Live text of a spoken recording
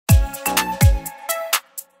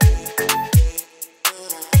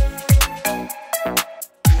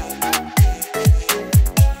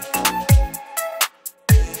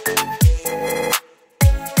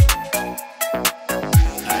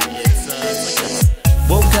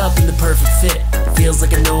up in the perfect fit. Feels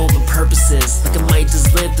like I know what my purpose is. Like I might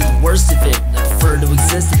just live through the worst of it. I prefer to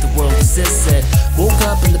exist if the world exists. Said, woke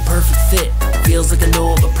up in the perfect fit. Feels like I know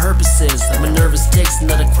what my purpose is. Like my nervous tics,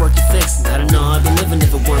 not a quirky fix. I don't know how I'd be living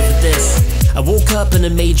if it weren't for this. I woke up in a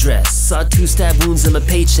maid dress. Saw 2 stab wounds in my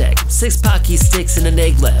paycheck. 6 Pocky sticks and an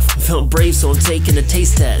egg left. I felt brave, so I'm taking a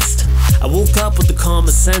taste test. I woke up with the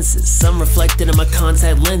calmer senses. Some reflected in my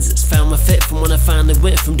contact lenses. Found my fit from when I finally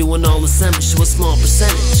went from doing all assemblage to a small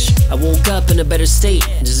percentage. I woke up in a better state,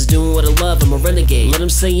 just doing what I love. I'm a renegade. Let them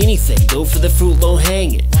say anything, go for the fruit low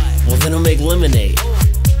hanging. Well, then I'll make lemonade.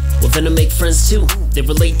 Well, then I make friends too. They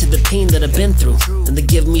relate to the pain that I've been through, and they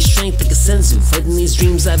give me strength like a senzu, fighting these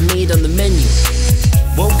dreams I've made on the menu.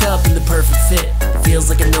 Woke up in the perfect fit. Feels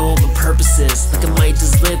like I know what my purpose is. Like I might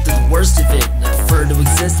just live through the worst of it. I prefer to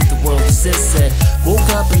exist if the world exists. Said, woke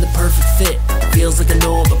up in the perfect fit. Feels like I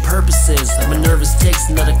know what my purpose is. Like my nervous tics,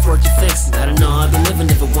 not a quirky fix. I don't know how I'd be living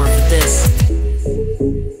if it weren't for this.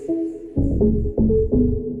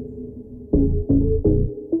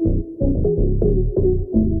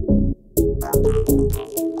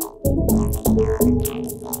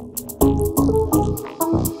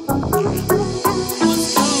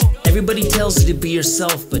 Everybody tells you to be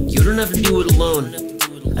yourself, but you don't have to do it alone.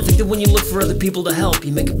 I think that when you look for other people to help,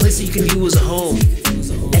 you make a place that you can view as a home.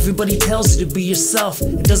 Everybody tells you to be yourself,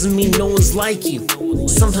 it doesn't mean no one's like you.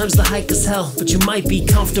 Sometimes the hike is hell, but you might be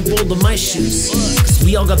comfortable in my shoes. Cause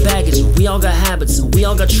we all got baggage, and we all got habits, and we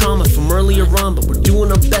all got trauma from earlier on. But we're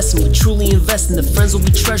doing our best, and we truly invest in the friends we'll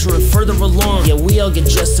be treasuring further along. Yeah, we all get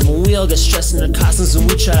dressed up, and we all get stressed in our costumes, and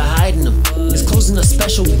we try to hide in them. These clothes are not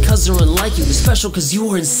special because they're unlike you. They're special cause you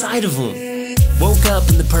were inside of them. Woke up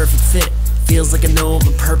in the perfect fit. Feels like I know what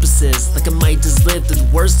my purpose is. Like I might just live through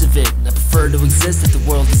the worst of it. And I prefer to exist if the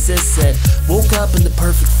world exists. Said, woke up in the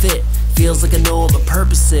perfect fit. Feels like I know what my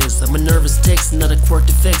purpose is. Like my nervous tics, not a quirk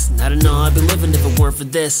to fix. And I don't know how I'd be living if it weren't for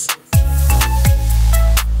this.